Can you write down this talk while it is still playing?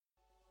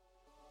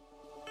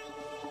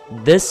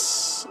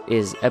This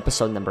is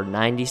episode number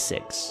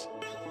 96,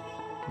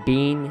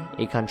 Being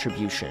a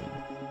Contribution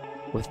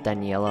with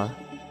Daniela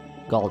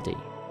Galdi.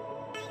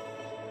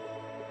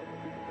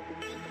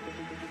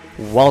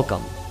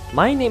 Welcome.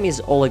 My name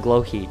is Oleg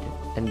Lohid,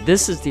 and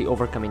this is the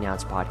Overcoming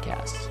Odds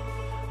podcast,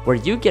 where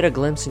you get a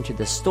glimpse into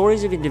the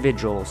stories of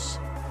individuals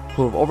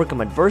who have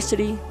overcome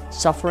adversity,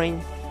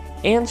 suffering,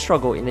 and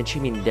struggle in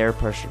achieving their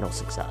personal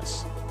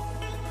success.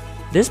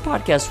 This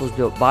podcast was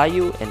built by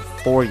you and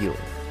for you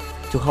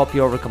to help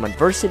you overcome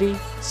adversity,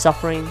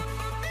 suffering,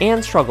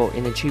 and struggle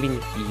in achieving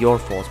your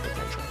fullest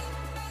potential.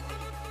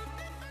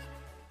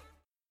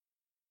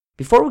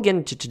 Before we get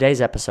into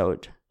today's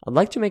episode, I'd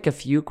like to make a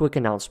few quick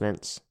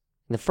announcements.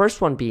 And the first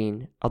one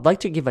being, I'd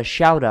like to give a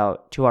shout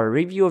out to our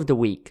review of the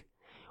week,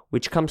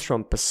 which comes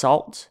from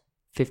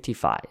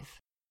Basalt55.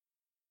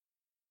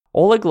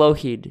 Oleg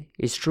Lohid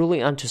is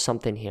truly onto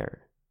something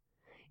here.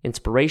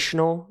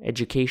 Inspirational,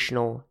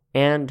 educational,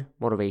 and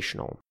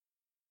motivational.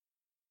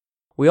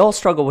 We all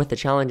struggle with the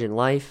challenge in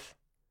life.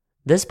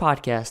 This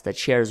podcast that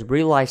shares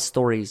real-life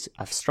stories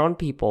of strong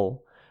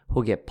people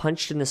who get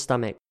punched in the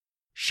stomach,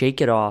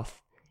 shake it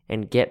off,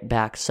 and get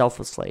back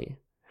selflessly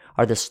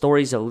are the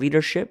stories of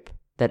leadership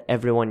that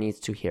everyone needs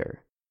to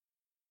hear.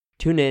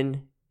 Tune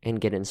in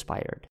and get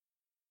inspired.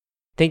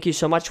 Thank you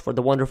so much for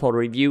the wonderful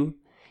review.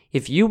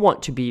 If you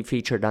want to be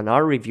featured on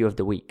our review of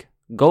the week,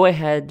 go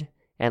ahead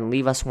and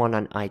leave us one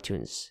on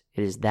iTunes.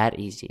 It is that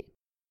easy.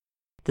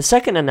 The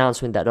second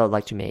announcement that I'd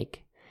like to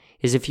make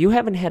is if you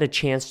haven't had a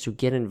chance to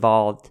get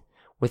involved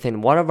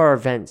within one of our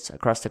events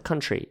across the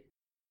country,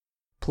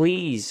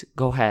 please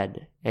go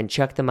ahead and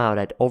check them out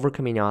at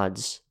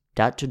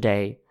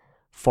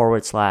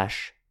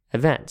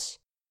overcomingodds.today/events.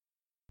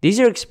 These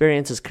are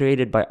experiences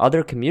created by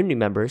other community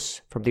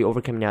members from the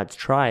Overcoming Odds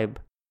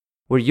tribe,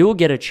 where you'll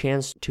get a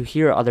chance to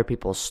hear other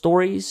people's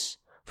stories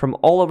from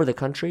all over the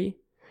country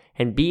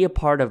and be a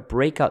part of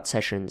breakout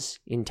sessions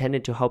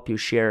intended to help you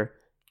share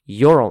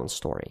your own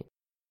story.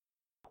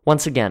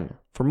 Once again,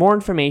 for more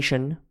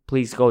information,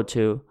 please go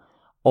to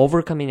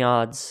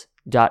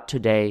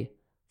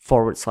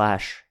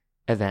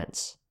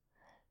overcomingodds.today/events.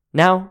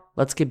 Now,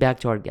 let's get back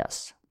to our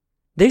guest.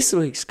 This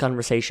week's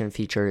conversation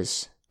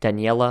features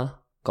Daniela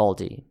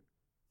Galdi.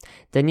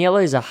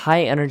 Daniela is a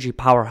high-energy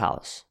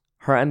powerhouse.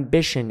 Her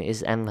ambition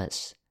is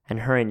endless, and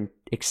her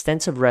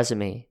extensive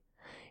resume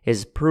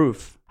is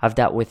proof of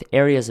that, with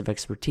areas of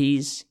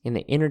expertise in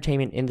the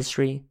entertainment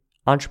industry,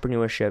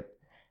 entrepreneurship,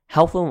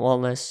 health and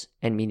wellness,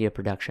 and media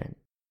production.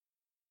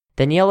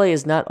 Daniela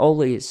is not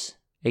always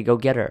a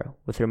go-getter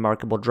with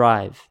remarkable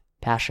drive,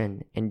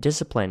 passion, and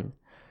discipline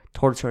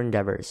towards her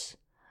endeavors,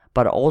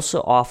 but also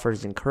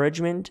offers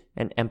encouragement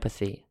and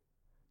empathy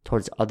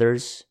towards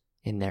others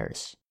in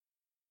theirs.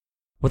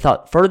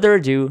 Without further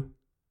ado,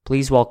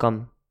 please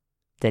welcome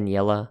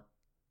Daniela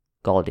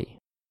Galdi.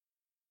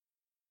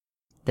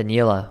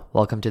 Daniela,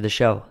 welcome to the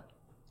show.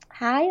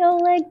 Hi,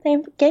 Oleg.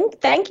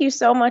 Thank you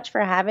so much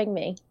for having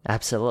me.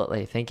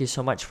 Absolutely. Thank you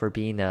so much for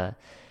being a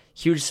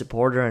huge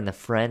supporter and a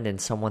friend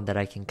and someone that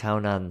I can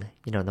count on,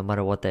 no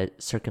matter what the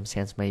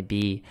circumstance may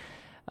be.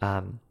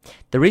 The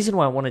reason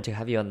why I wanted to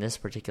have you on this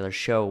particular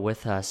show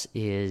with us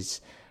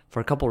is for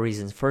a couple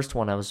reasons. First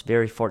one, I was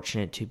very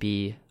fortunate to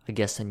be a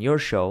guest on your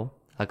show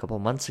a couple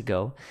months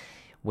ago,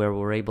 where we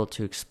were able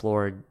to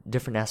explore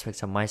different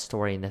aspects of my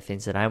story and the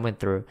things that I went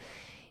through.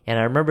 And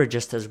I remember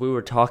just as we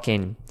were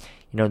talking,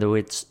 there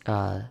was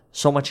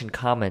so much in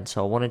common.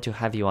 So I wanted to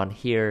have you on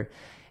here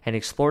and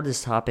explore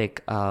this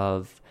topic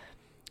of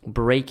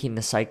breaking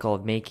the cycle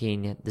of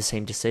making the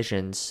same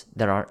decisions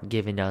that aren't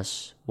giving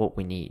us what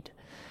we need.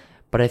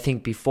 But I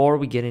think before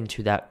we get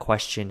into that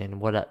question and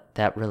what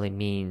that really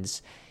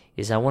means,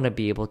 is I want to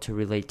be able to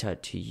relate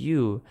to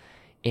you.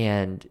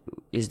 And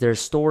is there a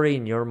story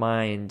in your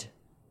mind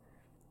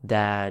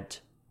that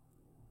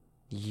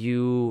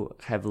you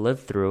have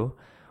lived through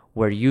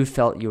where you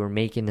felt you were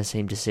making the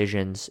same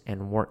decisions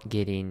and weren't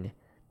getting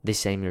the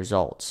same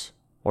results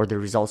or the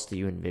results that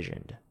you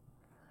envisioned?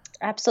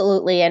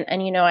 Absolutely. And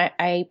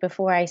I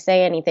before I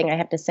say anything, I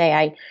have to say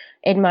I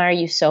admire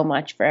you so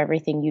much for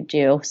everything you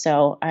do.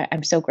 So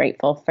I'm so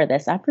grateful for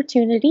this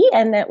opportunity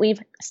and that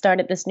we've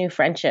started this new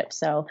friendship.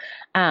 So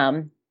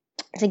to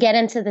get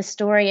into the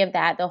story of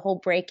that, the whole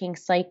breaking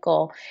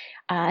cycle,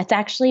 it's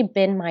actually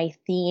been my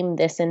theme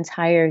this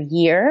entire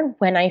year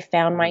when I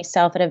found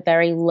myself at a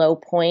very low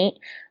point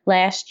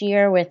last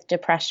year with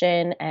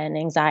depression and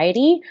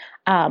anxiety.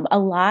 A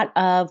lot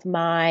of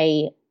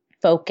my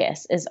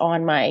focus is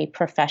on my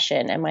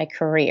profession and my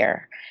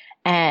career.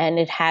 And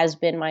it has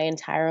been my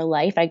entire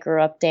life. I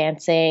grew up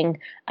dancing,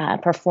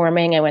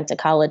 performing. I went to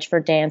college for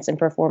dance and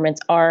performance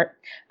art.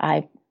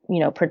 I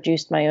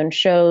produced my own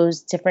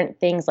shows, different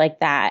things like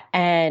that.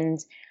 And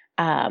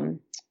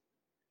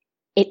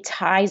it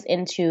ties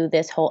into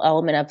this whole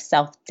element of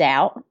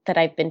self-doubt that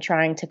I've been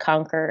trying to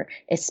conquer,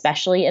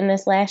 especially in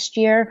this last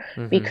year,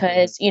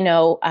 because,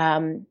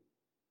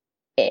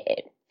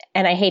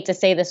 and I hate to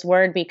say this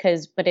word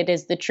but it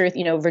is the truth,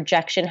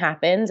 rejection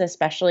happens,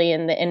 especially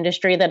in the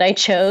industry that I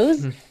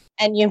chose.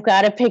 and you've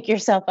got to pick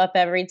yourself up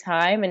every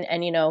time.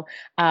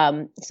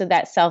 So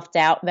that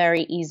self-doubt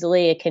very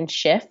easily, it can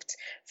shift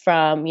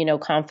from,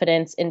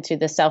 confidence into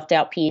the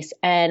self-doubt piece.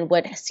 And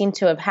what seemed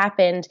to have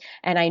happened,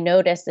 and I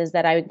noticed, is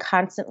that I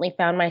constantly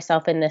found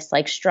myself in this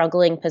like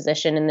struggling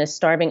position, in this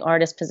starving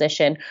artist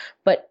position.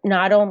 But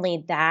not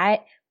only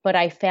that, but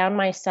I found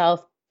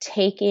myself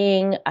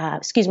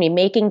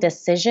making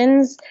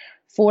decisions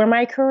for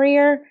my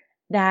career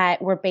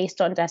that were based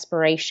on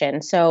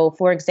desperation. So,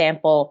 for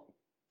example,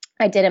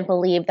 I didn't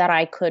believe that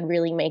I could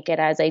really make it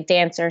as a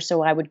dancer.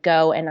 So I would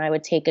go and I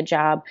would take a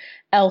job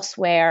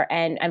elsewhere.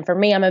 And for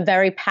me, I'm a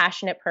very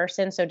passionate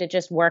person. So to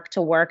just work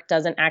to work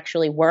doesn't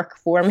actually work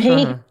for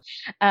me.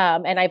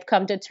 And I've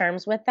come to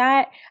terms with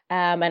that.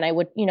 And I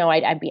would,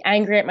 I'd be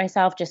angry at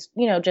myself, just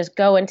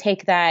go and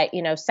take that,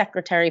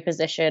 secretary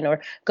position,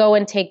 or go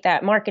and take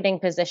that marketing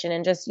position,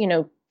 and just,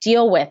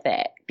 deal with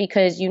it,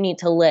 because you need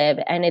to live,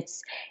 and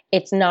it's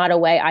not a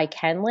way I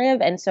can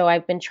live. And so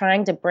I've been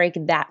trying to break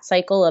that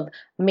cycle of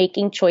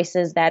making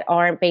choices that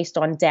aren't based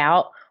on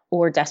doubt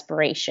or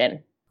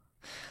desperation.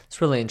 It's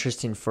really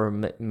interesting for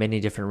many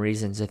different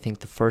reasons. I think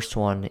the first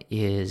one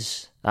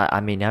is,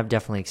 I've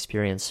definitely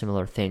experienced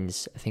similar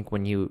things. I think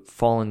when you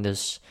fall in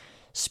this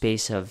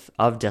space of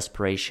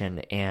desperation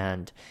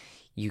and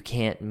you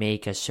can't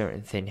make a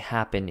certain thing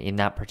happen in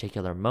that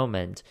particular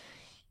moment,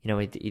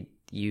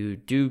 you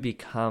do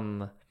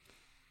become,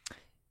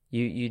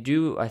 you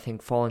do, I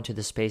think, fall into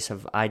the space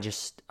of,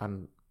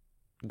 I'm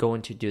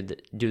going to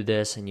do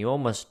this, and you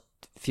almost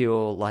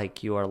feel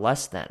like you are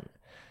less than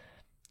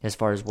as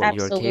far as what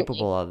Absolutely. you're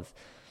capable of.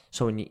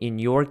 So in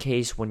your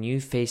case, when you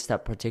face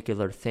that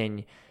particular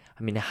thing,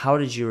 how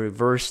did you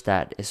reverse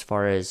that as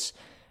far as,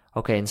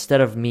 okay, instead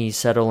of me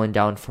settling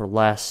down for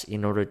less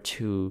in order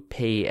to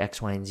pay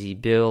X, Y, and Z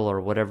bill or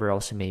whatever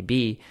else it may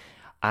be,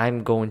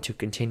 I'm going to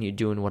continue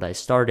doing what I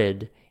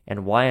started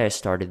and why I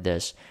started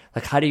this.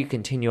 Like, how do you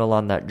continue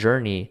along that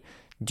journey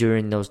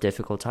during those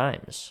difficult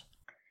times?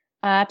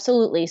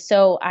 Absolutely.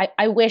 So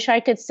I wish I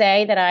could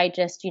say that I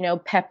just,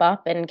 pep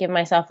up and give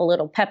myself a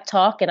little pep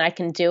talk and I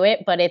can do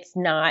it, but it's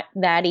not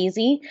that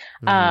easy.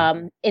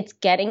 It's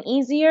getting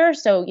easier.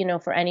 So,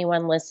 for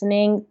anyone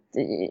listening,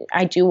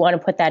 I do want to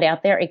put that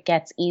out there. It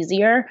gets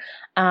easier.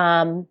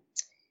 I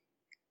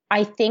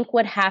think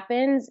what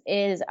happens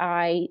is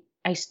I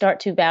started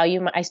to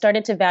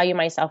value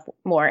myself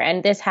more.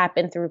 And this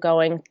happened through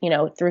going,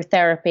 through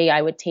therapy.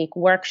 I would take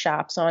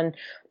workshops on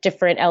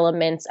different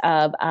elements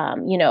of,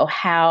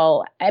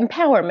 how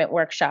empowerment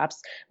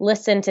workshops,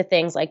 listen to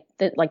things like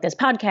this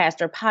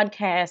podcast or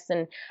podcasts,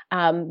 and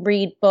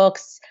read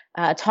books,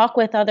 talk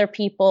with other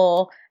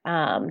people.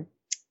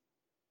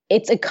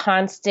 It's a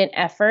constant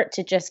effort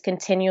to just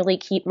continually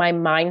keep my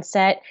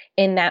mindset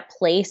in that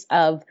place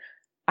of,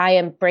 I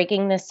am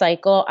breaking this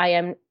cycle. I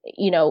am,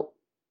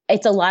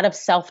 it's a lot of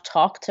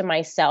self-talk to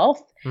myself,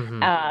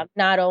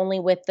 not only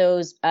with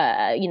those,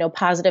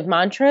 positive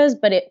mantras,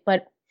 but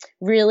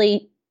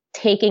really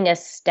taking a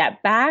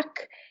step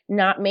back,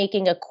 not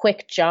making a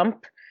quick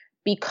jump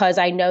because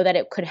I know that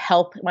it could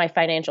help my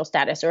financial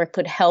status, or it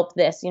could help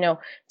this,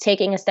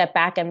 taking a step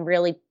back and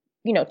really,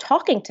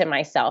 talking to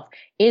myself.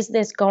 Is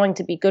this going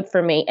to be good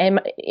for me? Am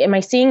I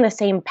seeing the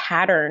same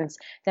patterns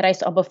that I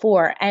saw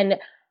before? And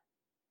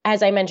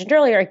as I mentioned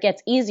earlier, it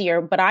gets easier,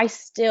 but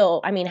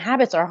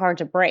habits are hard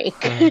to break.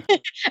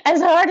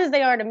 As hard as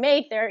they are to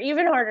make, they're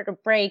even harder to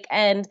break.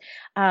 And,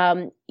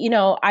 I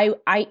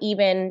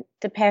even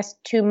the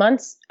past 2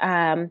 months,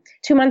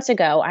 2 months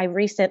ago, I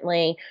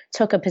recently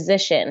took a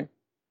position,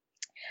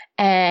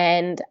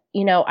 and,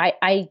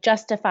 I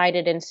justified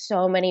it in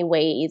so many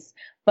ways,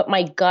 but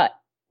my gut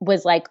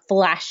was like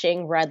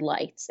flashing red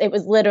lights. It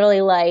was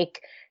literally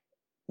like,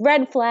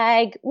 red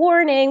flag,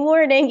 warning,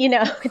 warning,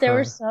 there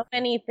were so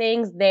many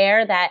things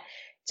there that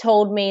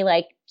told me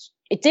like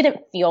it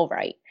didn't feel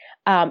right.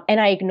 And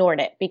I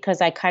ignored it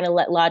because I kind of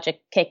let logic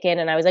kick in,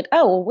 and I was like,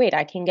 oh, well, wait,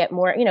 I can get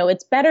more,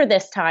 it's better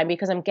this time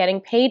because I'm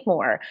getting paid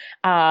more.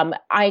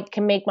 I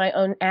can make my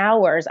own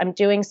hours. I'm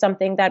doing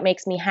something that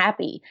makes me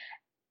happy.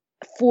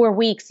 1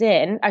 week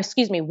in,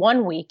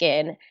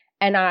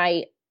 and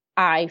I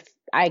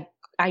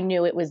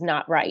knew it was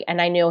not right.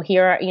 And I knew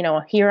here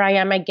I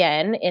am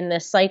again in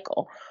this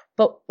cycle.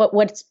 But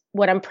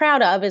what I'm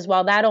proud of is,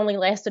 while that only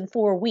lasted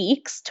 4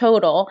 weeks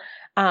total,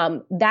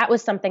 that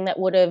was something that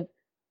would have,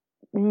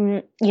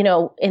 in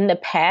the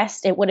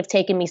past, it would have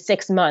taken me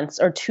 6 months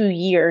or 2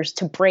 years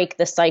to break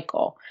the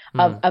cycle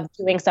of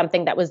doing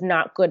something that was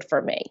not good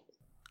for me.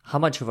 How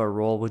much of a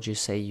role would you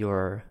say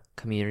your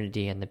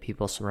community and the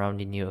people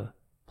surrounding you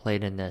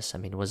played in this?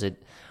 Was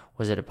it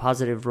a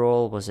positive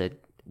role?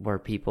 Were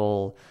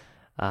people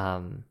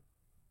kind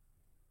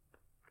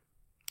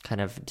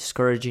of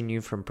discouraging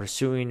you from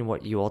pursuing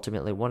what you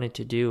ultimately wanted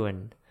to do?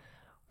 And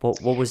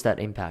what was that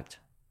impact?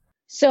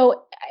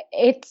 So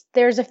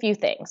there's a few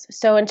things.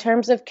 So in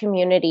terms of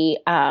community,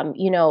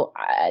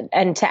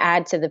 and to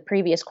add to the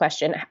previous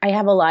question, I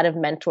have a lot of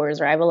mentors,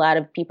 or I have a lot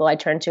of people I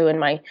turn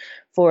to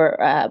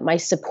for my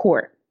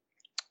support.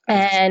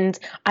 And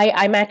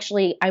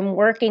I'm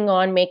working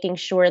on making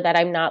sure that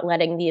I'm not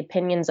letting the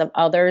opinions of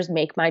others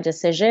make my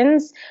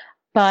decisions.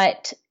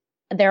 But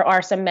there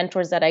are some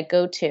mentors that I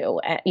go to,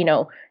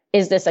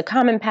 is this a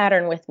common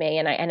pattern with me?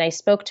 And I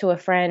spoke to a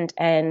friend,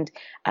 and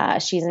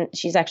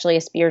she's actually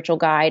a spiritual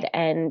guide,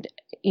 and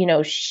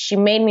she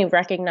made me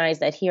recognize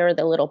that here are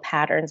the little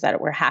patterns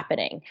that were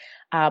happening.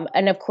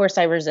 And of course,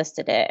 I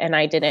resisted it, and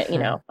I didn't.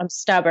 I'm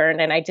stubborn,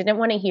 and I didn't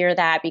want to hear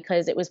that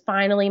because it was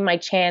finally my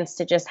chance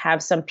to just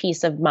have some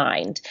peace of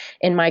mind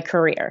in my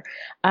career.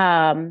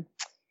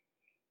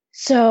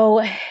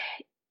 So,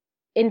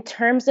 in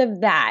terms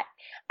of that,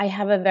 I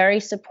have a very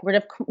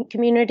supportive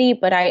community,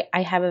 but I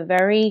have a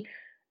very,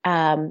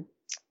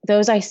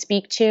 those I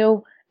speak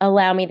to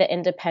allow me the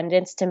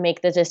independence to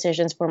make the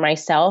decisions for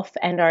myself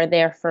and are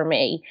there for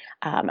me.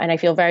 And I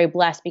feel very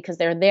blessed because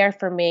they're there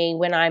for me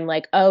when I'm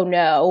like, oh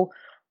no,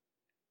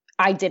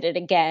 I did it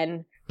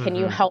again. Can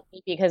you help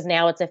me? Because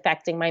now it's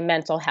affecting my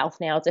mental health.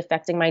 Now it's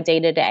affecting my day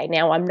to day.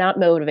 Now I'm not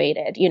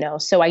motivated,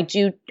 so I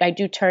do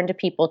turn to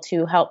people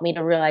to help me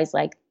to realize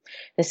like,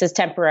 this is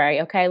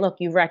temporary. Okay. Look,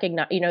 you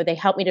recognize, they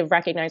help me to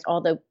recognize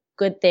all the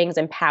good things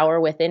and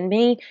power within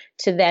me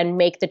to then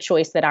make the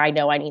choice that I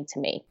know I need to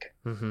make.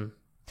 Mm-hmm.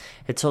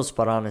 It's so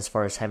spot on as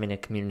far as having a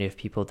community of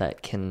people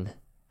that can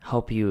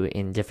help you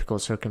in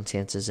difficult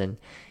circumstances. And,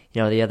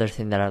 the other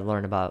thing that I've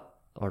learned about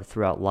or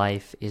throughout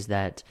life is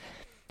that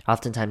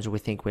oftentimes we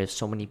think we have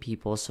so many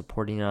people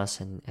supporting us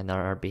and on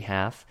our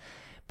behalf,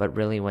 but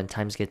really when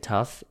times get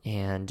tough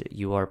and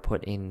you are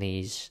put in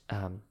these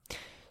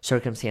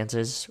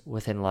circumstances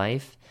within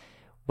life,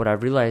 what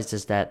I've realized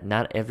is that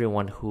not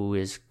everyone who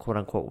is quote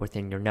unquote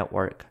within your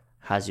network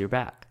has your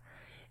back.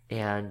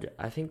 And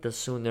I think the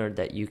sooner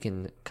that you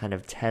can kind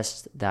of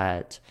test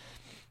that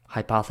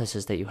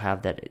hypothesis that you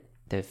have that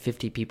the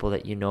 50 people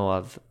that you know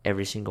of,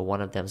 every single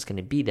one of them is going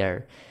to be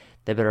there,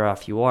 the better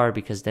off you are,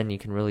 because then you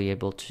can really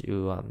able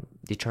to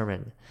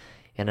determine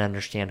and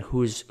understand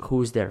who's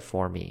there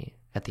for me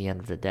at the end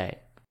of the day.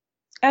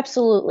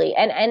 Absolutely.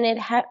 And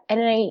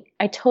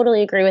I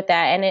totally agree with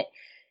that. And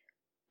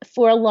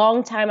for a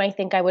long time, I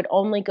think I would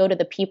only go to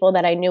the people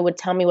that I knew would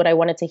tell me what I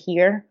wanted to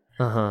hear.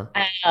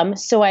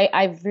 So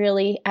I've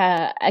really,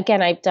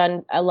 again, I've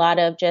done a lot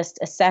of just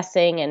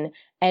assessing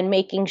and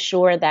making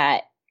sure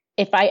that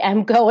if I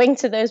am going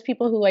to those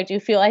people who I do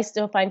feel I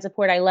still find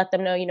support, I let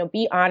them know,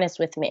 be honest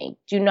with me.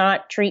 Do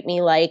not treat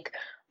me like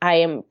I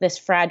am this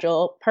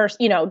fragile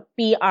person,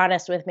 be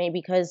honest with me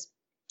because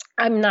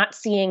I'm not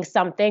seeing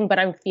something, but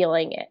I'm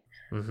feeling it.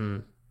 Mm-hmm.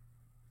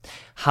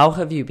 How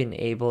have you been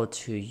able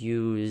to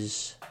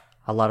use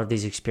a lot of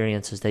these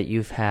experiences that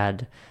you've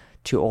had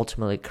to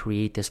ultimately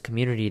create this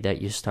community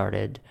that you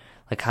started?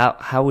 Like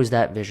how was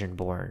that vision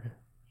born?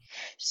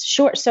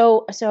 Sure.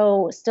 So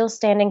Still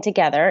Standing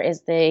Together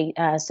is the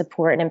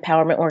support and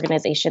empowerment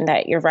organization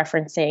that you're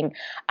referencing.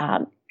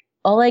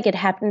 It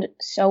happened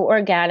so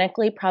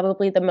organically,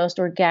 probably the most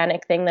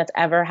organic thing that's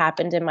ever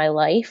happened in my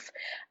life,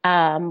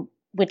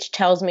 which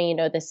tells me,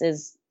 this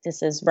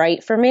is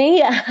right for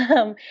me.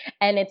 And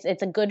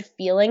it's a good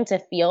feeling to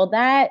feel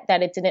that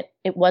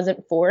it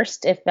wasn't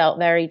forced. It felt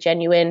very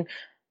genuine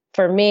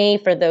for me,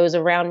 for those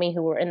around me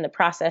who were in the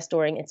process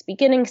during its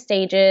beginning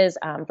stages,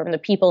 from the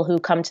people who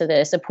come to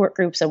the support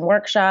groups and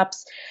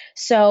workshops.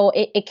 So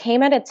it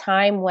came at a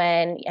time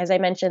when, as I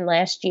mentioned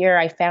last year,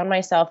 I found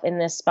myself in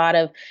this spot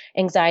of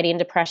anxiety and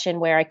depression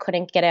where I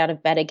couldn't get out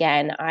of bed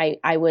again. I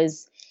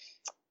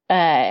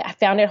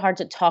found it hard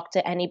to talk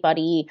to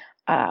anybody.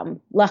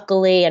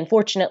 Luckily and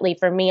fortunately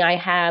for me, I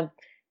have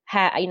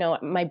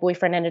my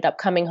boyfriend ended up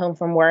coming home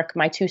from work.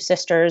 My two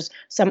sisters,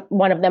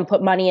 one of them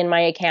put money in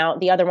my account.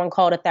 The other one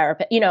called a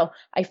therapist.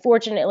 I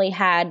fortunately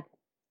had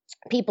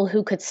people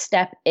who could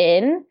step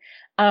in,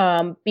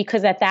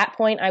 because at that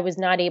point I was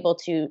not able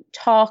to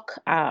talk.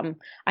 I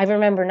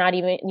remember not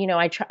even,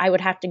 I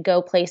would have to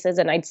go places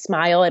and I'd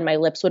smile and my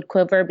lips would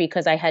quiver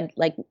because I had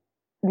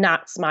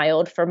not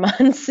smiled for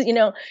months,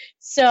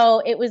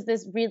 So it was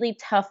this really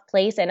tough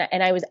place. And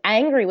I was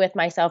angry with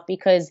myself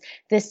because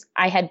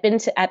I had been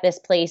at this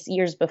place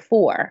years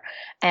before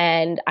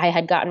and I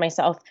had gotten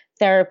myself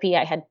therapy.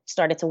 I had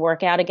started to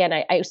work out again.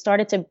 I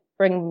started to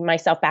bring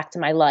myself back to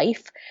my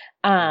life.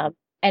 And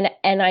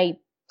I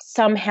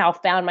somehow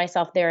found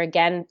myself there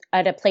again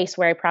at a place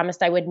where I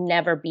promised I would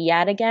never be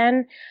at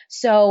again.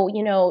 So,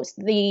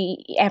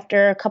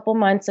 after a couple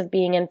months of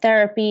being in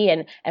therapy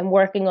and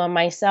working on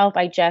myself,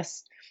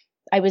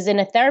 I was in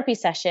a therapy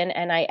session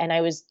and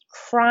I was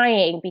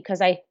crying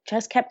because I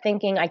just kept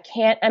thinking, I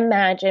can't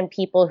imagine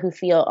people who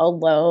feel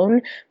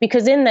alone,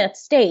 because in that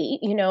state,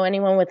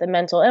 anyone with a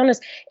mental illness,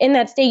 in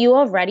that state, you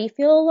already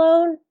feel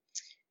alone.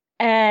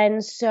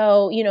 And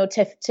so,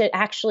 to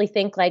actually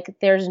think like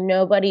there's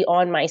nobody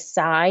on my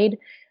side,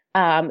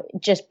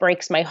 just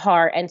breaks my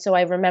heart. And so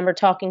I remember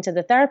talking to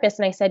the therapist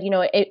and I said,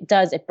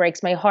 it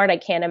breaks my heart. I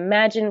can't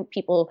imagine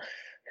people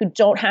who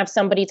don't have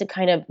somebody to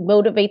kind of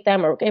motivate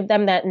them or give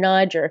them that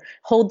nudge or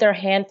hold their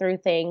hand through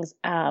things.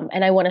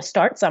 And I want to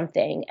start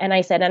something. And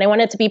I said, and I want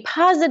it to be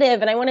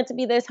positive and I want it to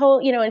be this whole,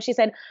 and she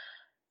said,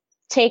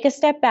 take a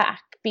step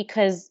back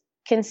because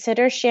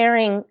consider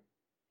sharing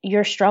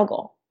your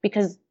struggle,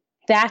 because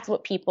that's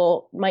what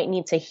people might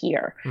need to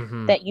hear,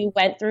 Mm-hmm. that you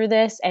went through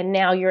this and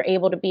now you're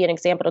able to be an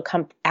example to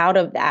come out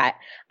of that.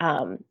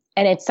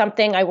 And it's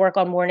something I work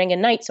on morning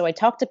and night. So I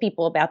talk to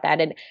people about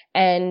that.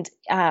 And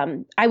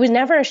I was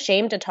never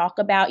ashamed to talk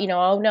about,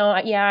 oh no,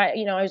 yeah,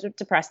 I was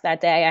depressed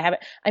that day.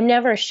 I'm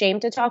never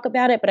ashamed to talk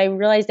about it, but I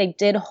realized I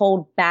did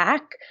hold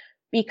back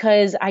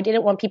because I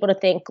didn't want people to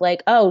think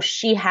like, oh,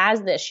 she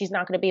has this, she's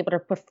not going to be able to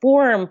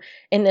perform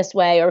in this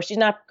way, or she's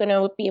not going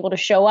to be able to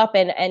show up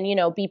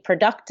and be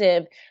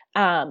productive.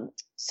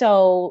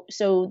 So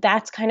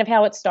that's kind of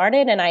how it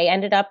started. And I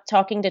ended up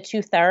talking to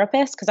two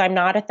therapists because I'm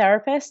not a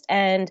therapist.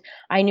 And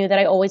I knew that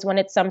I always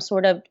wanted some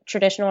sort of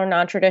traditional or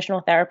non-traditional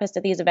therapist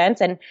at these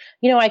events. And,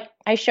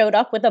 I showed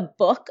up with a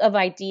book of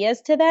ideas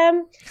to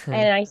them.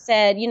 And I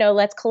said,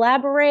 let's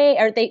collaborate.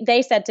 Or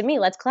they said to me,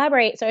 let's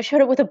collaborate. So I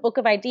showed up with a book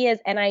of ideas,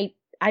 and I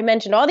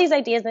mentioned all these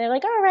ideas, and they're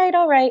like, all right,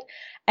 all right.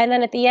 And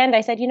then at the end I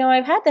said,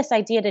 I've had this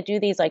idea to do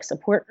these like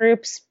support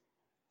groups.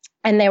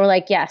 And they were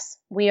like, yes,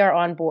 we are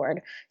on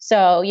board.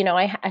 So,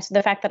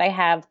 the fact that I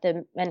have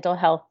the mental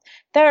health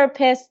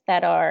therapists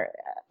that are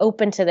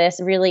open to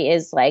this really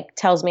is like,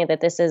 tells me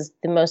that this is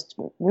the most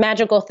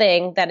magical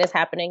thing that is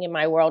happening in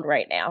my world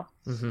right now.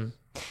 Mm-hmm.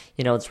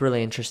 It's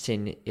really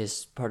interesting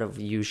is part of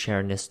you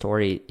sharing this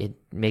story. It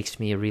makes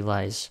me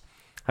realize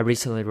I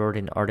recently wrote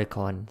an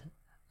article, and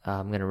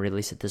I'm going to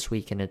release it this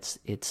week. And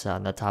it's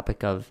on the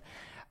topic of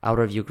out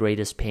of your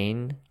greatest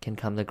pain can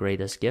come the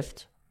greatest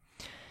gift.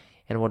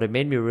 And what it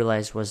made me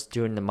realize was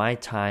during my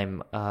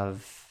time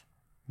of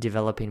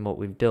developing what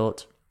we've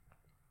built,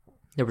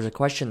 there was a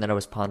question that I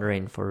was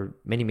pondering for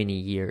many, many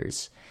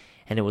years.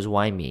 And it was,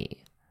 why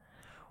me?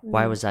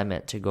 Why was I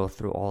meant to go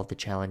through all the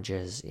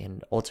challenges?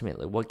 And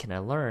ultimately, what can I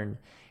learn?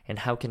 And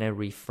how can I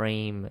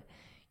reframe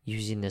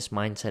using this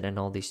mindset and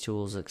all these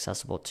tools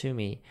accessible to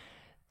me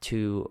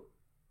to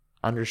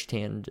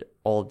understand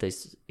all of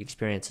these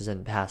experiences in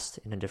the past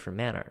in a different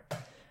manner?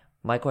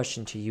 My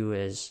question to you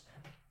is,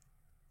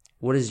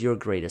 what is your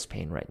greatest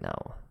pain right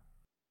now?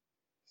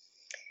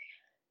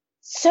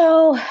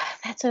 So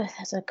that's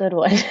a good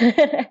one.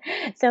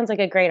 Sounds like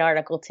a great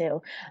article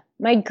too.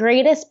 My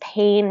greatest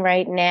pain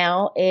right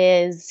now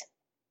is,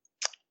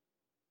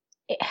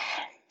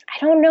 I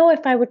don't know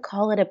if I would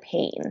call it a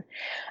pain.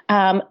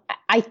 Um,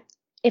 I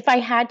if I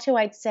had to,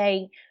 I'd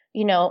say,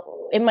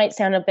 it might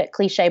sound a bit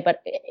cliche,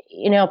 but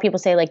people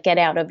say like get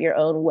out of your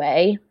own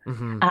way.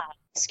 Mm-hmm.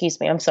 Excuse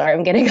me, I'm sorry,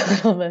 I'm getting a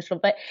little emotional,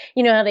 but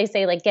you know how they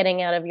say like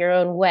getting out of your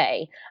own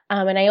way.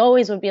 And I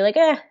always would be like,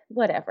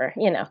 whatever,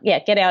 yeah,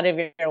 get out of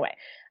your way.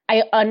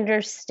 I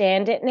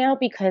understand it now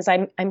because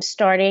I'm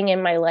starting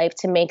in my life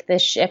to make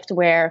this shift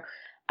where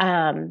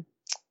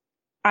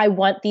I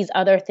want these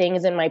other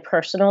things in my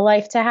personal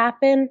life to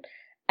happen.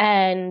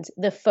 And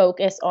the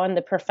focus on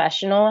the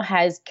professional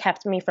has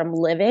kept me from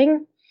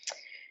living.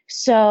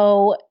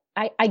 So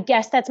I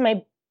guess that's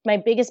my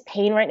biggest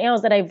pain right now,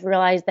 is that I've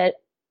realized that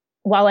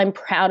while I'm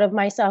proud of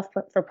myself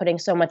for putting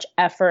so much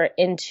effort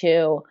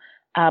into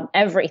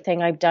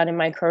everything I've done in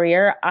my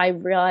career, I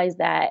realize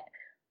that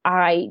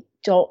I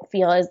don't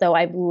feel as though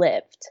I've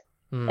lived.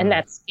 And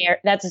that's scary.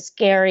 That's a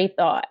scary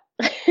thought.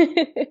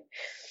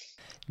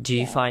 Do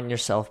you find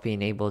yourself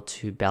being able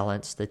to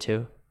balance the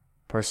two,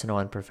 personal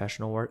and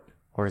professional work,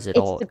 or is it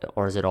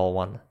all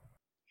one?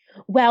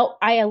 Well,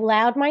 I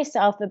allowed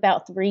myself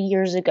about 3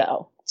 years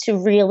ago to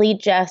really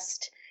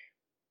just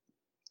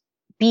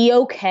be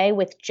okay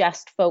with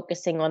just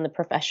focusing on the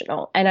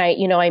professional. And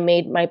I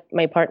made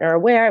my partner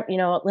aware,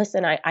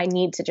 listen, I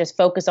need to just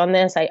focus on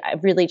this. I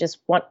really just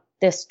want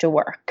this to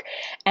work.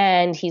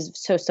 And he's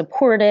so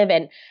supportive,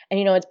 and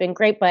it's been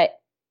great, but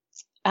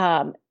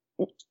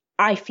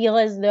I feel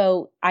as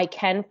though I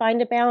can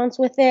find a balance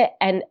with it.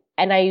 And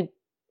I've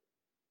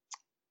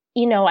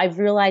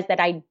realized that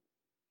I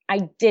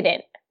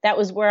didn't. That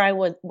was where I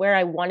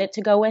wanted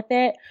to go with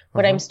it.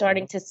 But I'm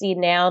starting to see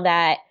now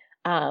that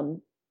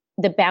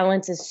the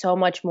balance is so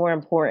much more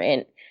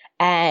important,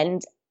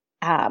 and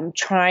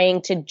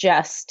trying to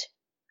just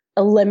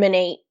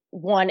eliminate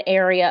one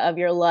area of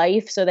your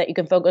life so that you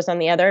can focus on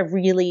the other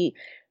really,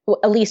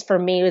 at least for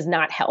me, is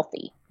not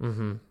healthy.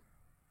 Mm-hmm.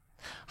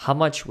 How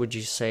much would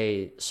you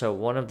say, so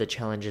one of the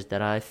challenges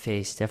that I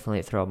faced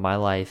definitely throughout my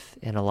life,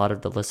 and a lot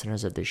of the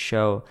listeners of this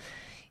show,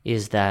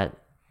 is that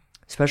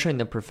especially in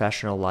the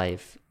professional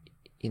life,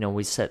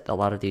 we set a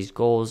lot of these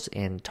goals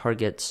and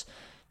targets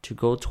to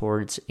go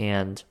towards.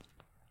 And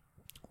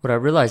what I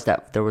realized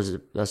that there was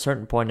a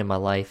certain point in my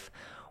life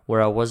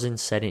where I wasn't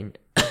setting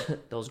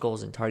those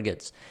goals and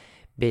targets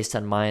based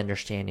on my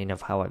understanding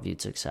of how I viewed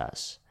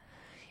success.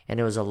 And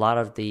it was a lot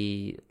of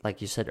the,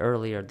 like you said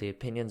earlier, the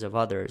opinions of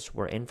others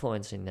were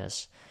influencing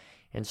this.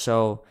 And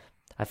so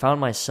I found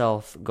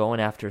myself going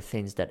after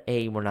things that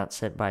A, were not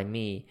set by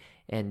me,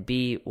 and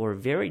B, were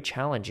very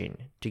challenging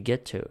to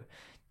get to.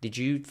 Did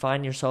you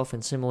find yourself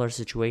in similar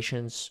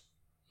situations?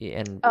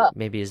 And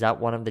maybe is that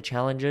one of the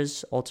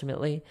challenges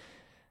ultimately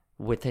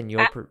within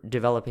your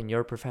developing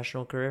your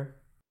professional career?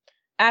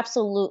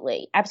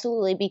 Absolutely.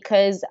 Absolutely.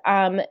 Because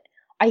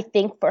I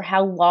think for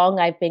how long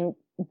I've been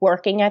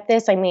working at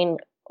this, I mean,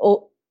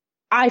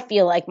 I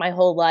feel like my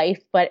whole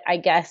life, but I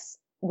guess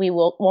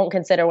won't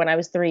consider when I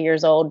was 3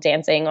 years old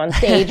dancing on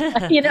stage,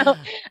 but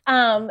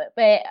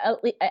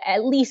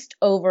at least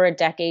over a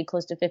decade,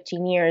 close to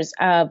 15 years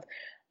of,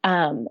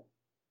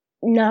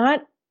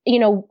 not,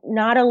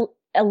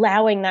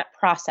 allowing that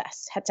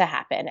process to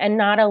happen and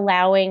not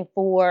allowing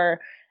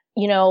for,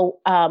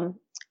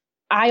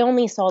 I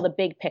only saw the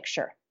big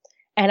picture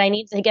and I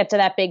need to get to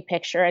that big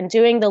picture and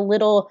doing the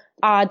little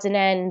odds and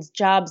ends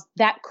jobs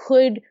that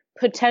could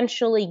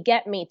potentially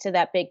get me to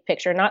that big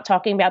picture, not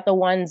talking about the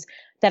ones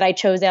that I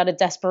chose out of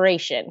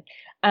desperation.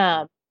 That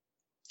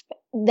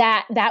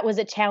was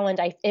a challenge.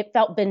 It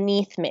felt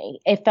beneath me.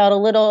 It felt a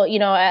little,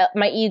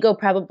 my ego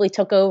probably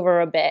took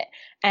over a bit.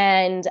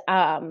 And,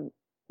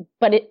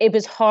 but it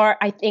was hard,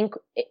 I think,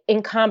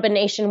 in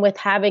combination with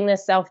having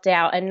this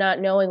self-doubt and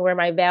not knowing where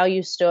my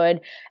value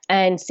stood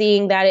and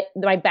seeing that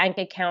my bank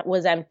account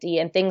was empty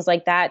and things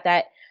like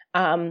that,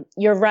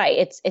 you're right.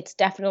 It's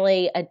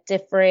definitely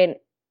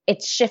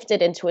it's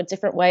shifted into a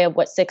different way of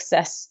what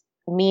success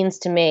means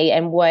to me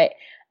and what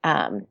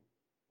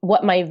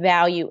my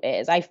value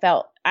is.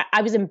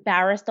 I was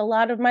embarrassed a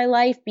lot of my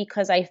life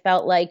because I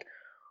felt like,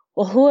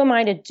 well, who am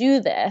I to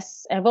do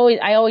this? I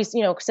always,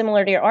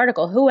 similar to your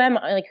article, who am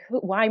I? Like,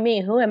 why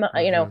me? Who am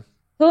I?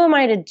 Who am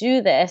I to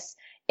do this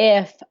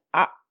if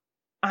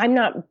I'm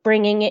not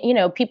bringing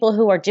it? People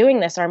who are doing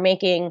this are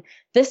making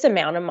this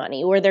amount of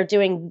money, or they're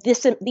doing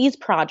these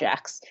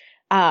projects.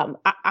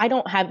 I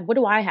don't have. What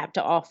do I have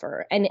to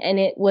offer? And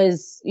it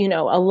was, a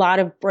lot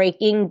of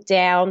breaking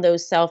down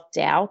those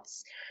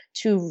self-doubts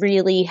to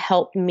really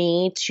help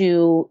me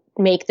to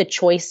make the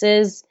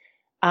choices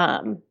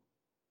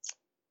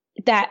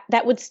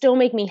that would still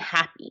make me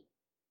happy.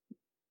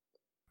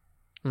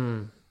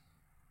 Does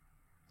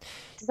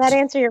that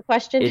answer your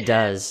question? It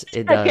does.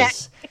 It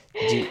does.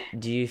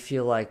 Do you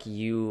feel like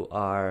you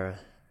are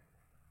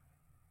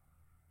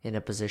in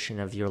a position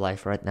of your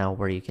life right now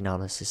where you can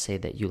honestly say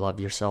that you love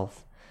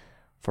yourself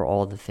for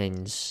all the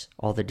things,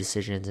 all the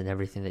decisions and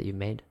everything that you've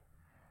made?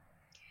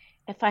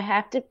 If I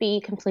have to be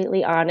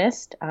completely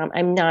honest,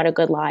 I'm not a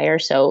good liar.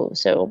 So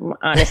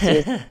honesty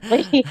is,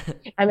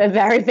 I'm a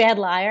very bad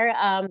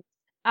liar.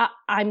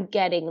 I'm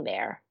getting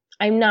there.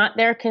 I'm not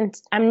there.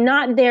 I'm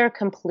not there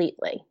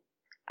completely.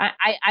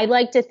 I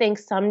like to think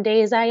some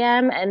days I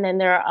am. And then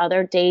there are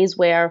other days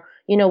where,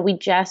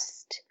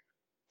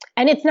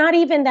 and it's not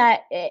even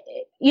that,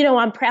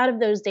 I'm proud of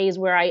those days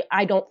where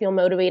I don't feel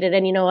motivated.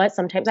 And you know what?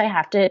 Sometimes I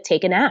have to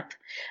take a nap.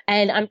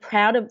 And I'm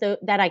proud of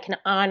that I can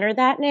honor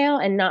that now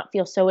and not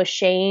feel so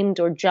ashamed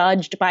or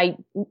judged by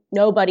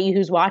nobody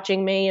who's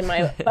watching me in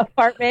my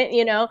apartment,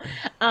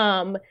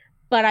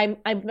 but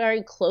I'm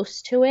very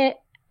close to it.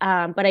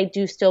 But I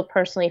do still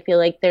personally feel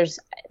like there's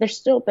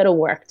still a bit of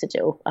work to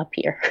do up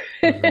here.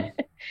 Mm-hmm.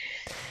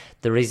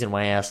 The reason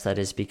why I asked that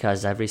is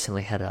because I've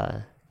recently had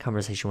a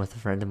conversation with a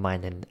friend of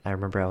mine, and I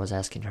remember I was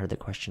asking her the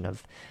question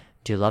of,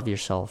 do you love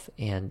yourself?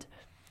 And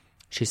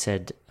she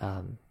said,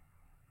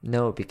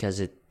 no, because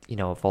of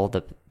all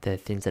the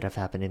things that have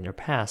happened in your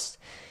past.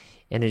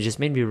 And it just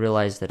made me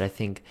realize that I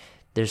think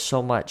there's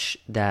so much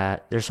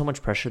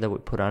pressure that we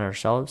put on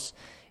ourselves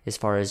as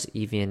far as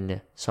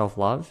even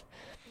self-love.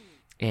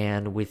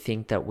 And we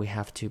think that we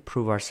have to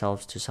prove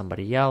ourselves to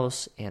somebody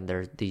else. And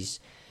there are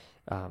these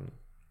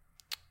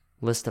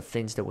list of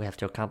things that we have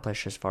to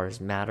accomplish as far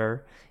as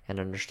matter and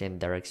understand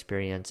their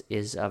experience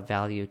is of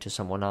value to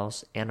someone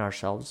else and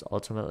ourselves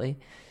ultimately.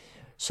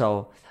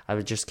 So I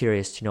was just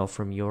curious to know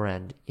from your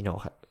end,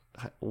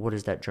 what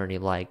is that journey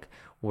like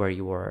where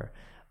you were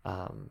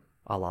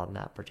along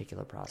that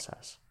particular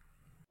process?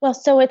 Well,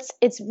 so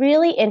it's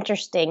really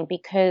interesting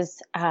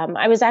because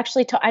I was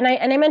actually and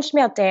I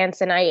mentioned about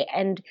dance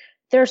and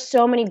there's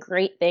so many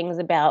great things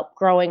about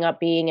growing up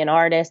being an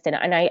artist, and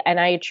I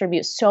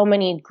attribute so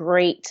many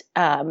great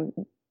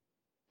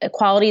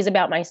qualities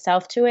about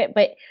myself to it.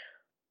 But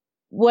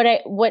what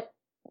I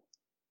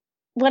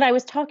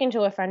was talking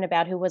to a friend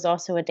about who was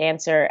also a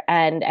dancer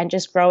and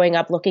just growing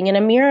up looking in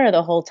a mirror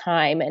the whole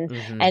time and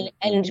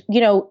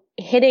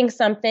hitting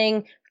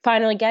something,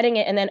 finally getting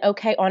it, and then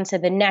okay, on to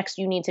the next.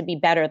 You need to be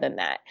better than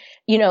that.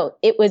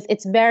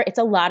 It's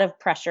a lot of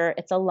pressure.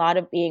 It's a lot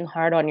of being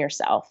hard on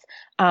yourself.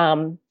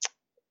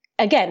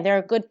 Again, there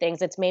are good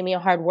things. It's made me a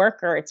hard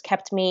worker. It's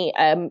kept me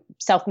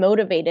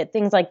self-motivated,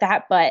 things like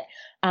that. But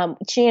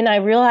she and I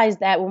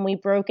realized that when we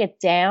broke it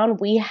down,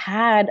 we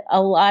had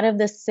a lot of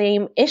the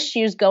same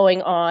issues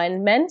going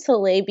on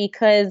mentally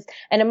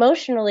and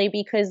emotionally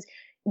because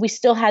we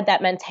still had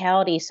that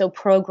mentality so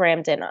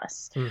programmed in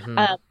us.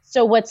 Mm-hmm.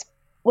 So what's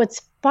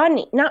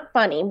funny, not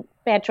funny,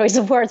 bad choice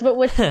of words, but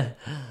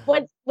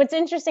what's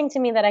interesting to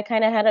me that I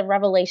kind of had a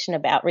revelation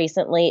about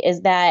recently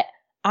is that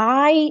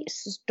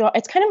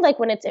it's kind of like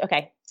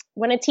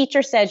when a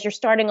teacher says you're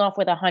starting off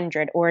with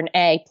 100 or an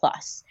A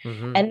plus,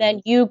 mm-hmm. and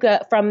then you go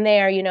from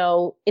there,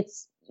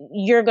 it's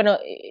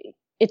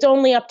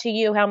only up to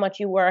you how much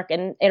you work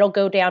and it'll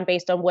go down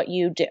based on what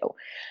you do.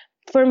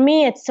 For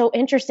me, it's so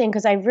interesting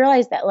because I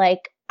realized that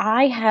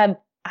I have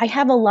I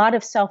have a lot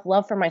of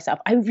self-love for myself.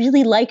 I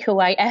really like who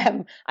I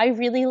am. I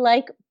really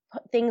like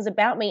things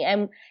about me.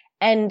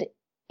 And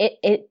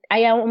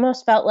I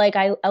almost felt like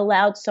I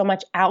allowed so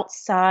much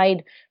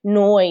outside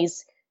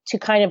noise to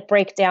kind of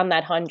break down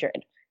that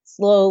 100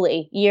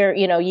 slowly, year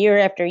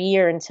after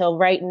year,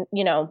 until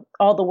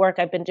all the work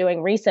I've been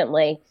doing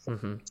recently.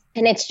 Mm-hmm.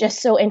 And it's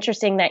just so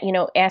interesting that,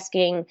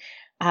 asking,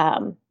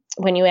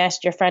 when you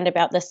asked your friend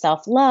about the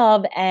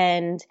self-love,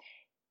 and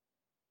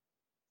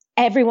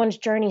everyone's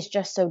journey is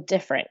just so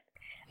different.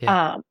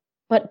 Yeah.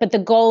 But the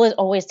goal is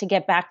always to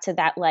get back to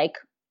that, like,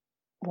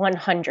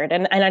 100.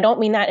 And I don't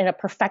mean that in a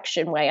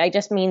perfection way. I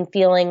just mean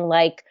feeling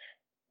like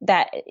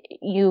that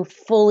you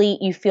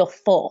feel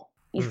full.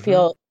 You Mm-hmm.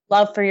 feel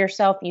love for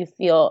yourself. You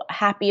feel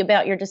happy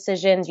about your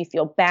decisions. You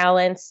feel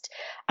balanced.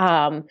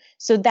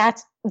 So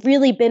that's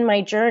really been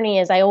my journey,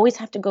 is I always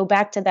have to go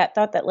back to that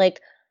thought that,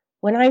 like,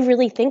 when I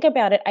really think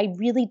about it, I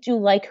really do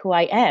like who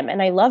I am,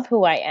 and I love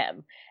who I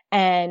am.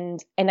 And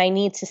I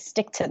need to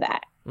stick to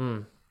that.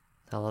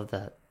 I love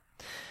that.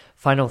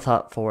 Final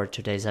thought for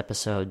today's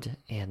episode,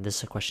 and this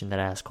is a question that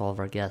I ask all of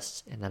our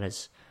guests, and that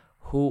is,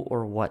 who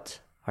or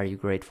what are you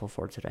grateful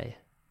for today?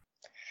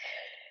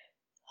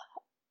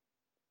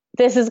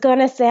 This is going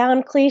to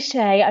sound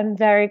cliche. I'm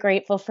very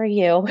grateful for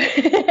you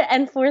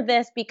and for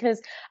this,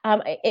 because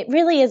it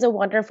really is a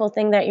wonderful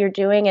thing that you're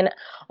doing. And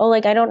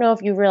Oleg, I don't know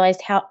if you realize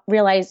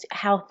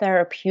how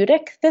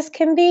therapeutic this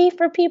can be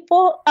for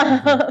people.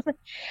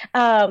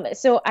 Mm-hmm.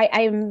 So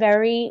I am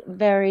very,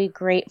 very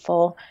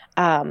grateful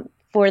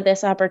for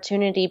this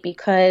opportunity,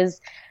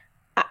 because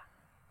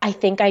I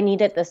think I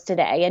needed this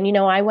today. And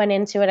I went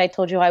into it. I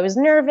told you I was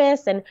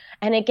nervous, and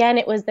again,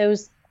 it was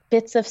those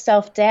bits of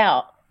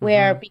self-doubt,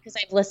 where, Mm-hmm. because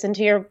I've listened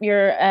to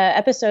your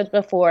episodes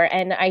before,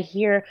 and I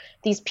hear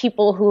these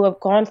people who have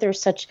gone through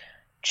such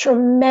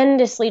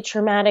tremendously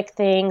traumatic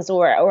things,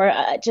 or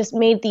just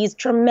made these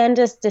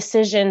tremendous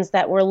decisions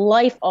that were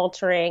life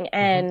altering.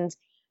 Mm-hmm.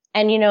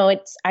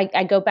 And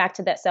I go back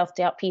to that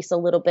self-doubt piece a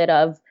little bit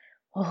of,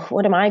 oh,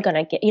 what am I going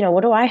to get?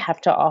 What do I have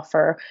to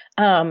offer?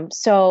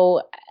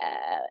 So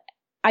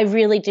I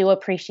really do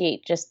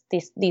appreciate just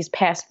these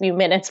past few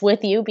minutes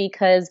with you,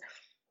 because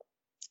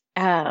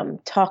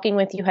talking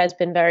with you has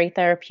been very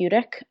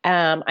therapeutic.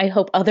 I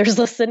hope others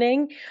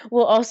listening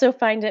will also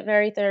find it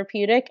very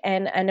therapeutic,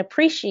 and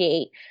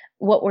appreciate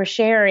what we're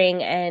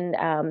sharing,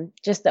 and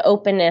just the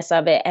openness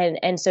of it.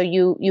 And so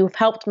you've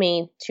helped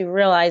me to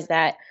realize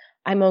that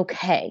I'm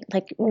okay.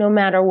 Like, no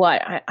matter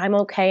what, I'm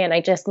okay, and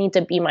I just need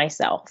to be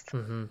myself.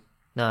 Mm-hmm.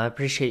 No, I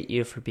appreciate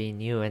you for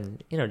being you,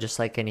 and just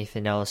like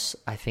anything else,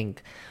 I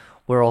think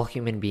we're all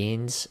human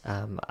beings.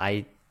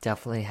 I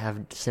definitely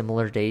have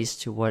similar days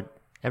to what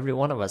every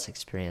one of us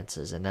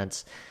experiences, and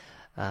that's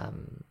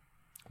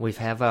we've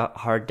have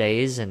hard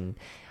days and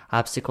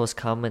obstacles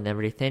come and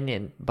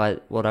everything,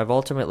 but what I've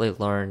ultimately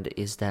learned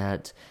is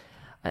that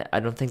I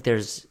don't think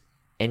there's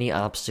any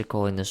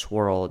obstacle in this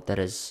world that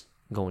is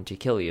going to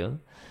kill you.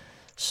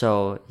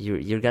 So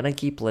you're gonna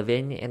keep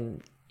living,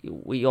 and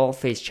we all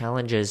face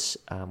challenges.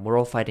 We're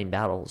all fighting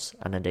battles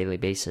on a daily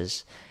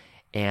basis,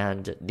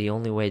 and the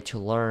only way to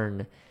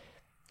learn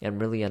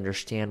and really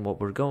understand what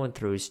we're going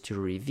through is to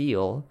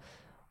reveal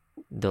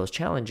those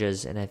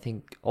challenges. And I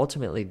think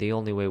ultimately the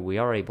only way we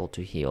are able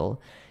to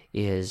heal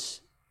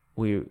is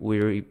we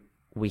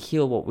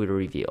heal what we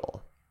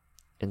reveal.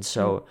 And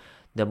so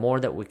the more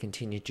that we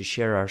continue to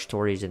share our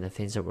stories and the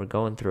things that we're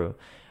going through,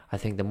 I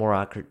think the more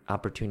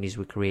opportunities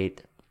we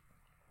create,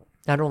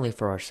 not only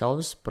for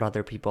ourselves, but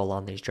other people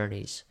along these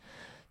journeys,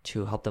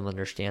 to help them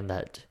understand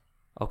that,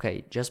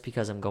 okay, just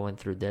because I'm going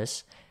through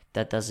this,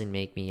 that doesn't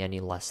make me any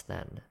less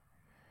than.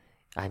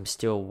 I'm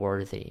still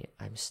worthy.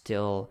 I'm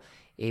still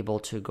able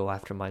to go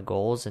after my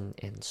goals. And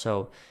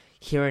so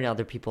hearing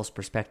other people's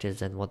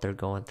perspectives and what they're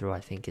going through, I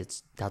think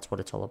that's what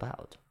it's all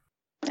about.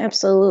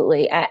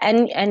 Absolutely.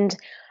 I'm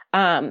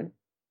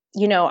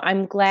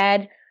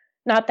glad,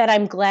 not that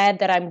I'm glad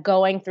that I'm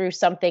going through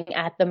something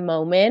at the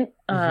moment.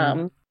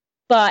 Mm-hmm.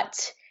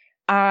 But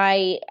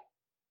I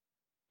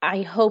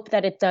hope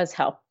that it does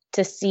help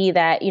to see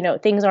that,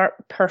 things aren't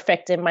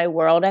perfect in my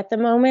world at the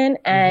moment,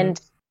 Mm-hmm.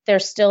 and they're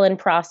still in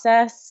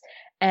process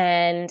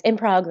and in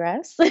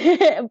progress.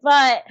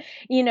 But,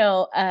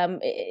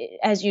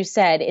 as you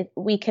said,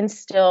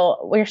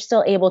 we're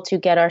still able to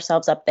get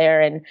ourselves up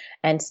there,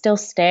 and still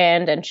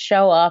stand and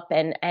show up,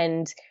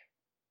 and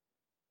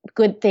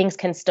good things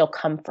can still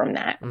come from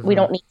that. We Mm-hmm.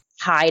 don't need to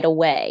hide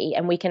away,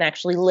 and we can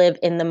actually live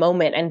in the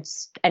moment,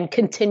 and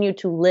continue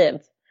to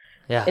live.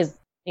 Yeah. Is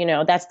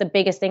That's the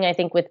biggest thing, I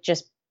think, with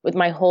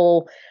my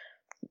whole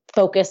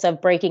focus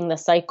of breaking the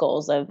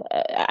cycles of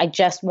I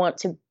just want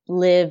to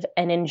live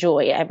and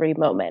enjoy every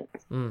moment.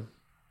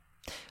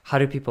 How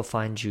do people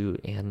find you,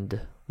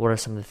 and what are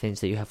some of the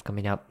things that you have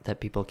coming up that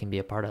people can be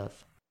a part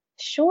of?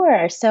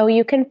 Sure. So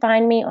you can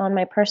find me on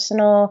my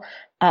personal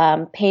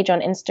page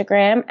on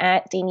Instagram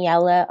at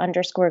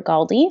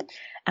Daniela_Galdi.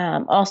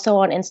 Also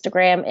on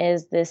Instagram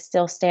is this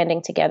Still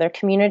Standing Together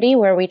community,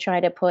 where we try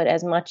to put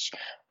as much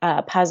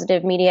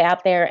positive media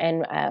out there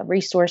and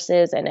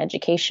resources and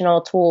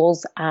educational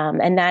tools.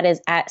 And that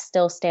is at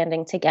Still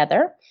Standing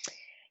Together.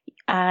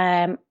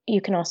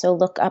 You can also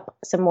look up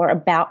some more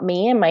about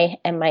me and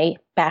my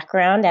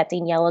background at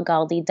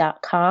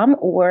danielagaldi.com,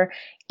 or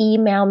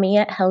email me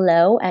at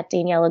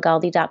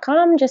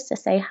hello@danielagaldi.com just to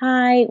say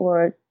hi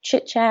or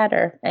chit chat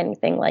or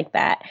anything like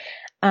that.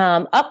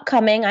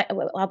 Upcoming,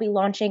 I'll be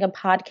launching a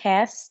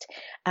podcast,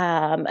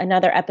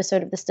 another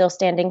episode of the Still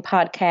Standing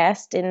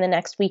podcast in the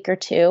next week or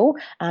two.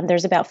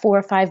 There's about 4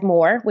 or 5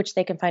 more, which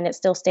they can find at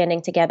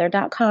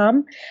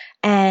stillstandingtogether.com.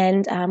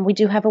 And we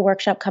do have a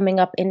workshop coming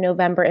up in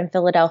November in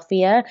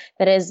Philadelphia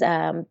that is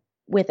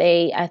with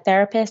a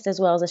therapist as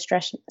well as a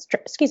stress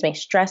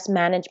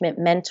management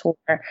mentor.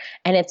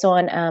 And it's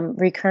on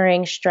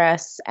recurring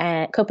stress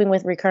and coping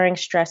with recurring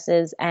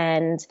stresses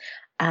and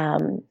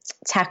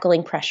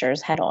tackling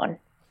pressures head on.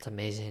 It's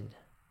amazing.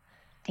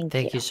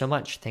 Thank you so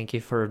much. Thank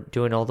you for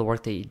doing all the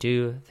work that you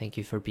do. Thank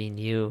you for being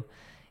you.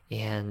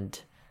 And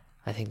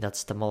I think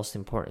that's the most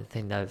important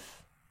thing that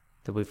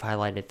we've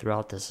highlighted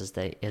throughout this is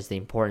the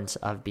importance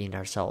of being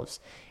ourselves,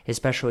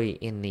 especially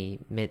in the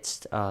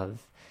midst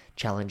of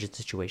challenging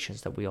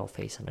situations that we all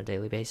face on a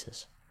daily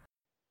basis.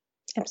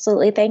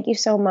 Absolutely. Thank you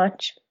so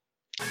much.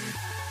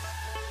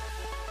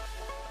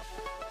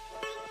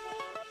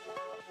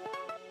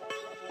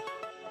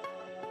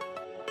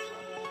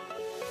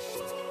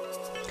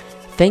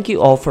 Thank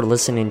you all for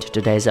listening to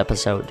today's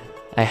episode.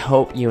 I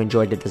hope you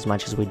enjoyed it as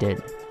much as we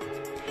did.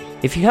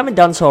 If you haven't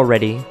done so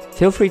already,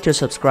 feel free to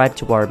subscribe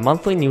to our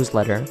monthly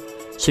newsletter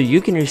so you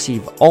can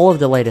receive all of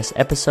the latest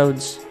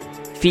episodes,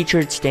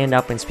 featured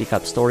stand-up and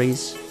speak-up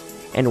stories,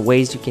 and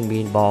ways you can be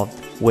involved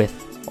with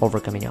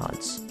overcoming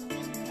odds.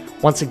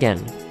 Once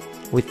again,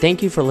 we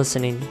thank you for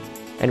listening,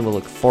 and we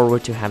look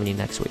forward to having you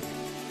next week.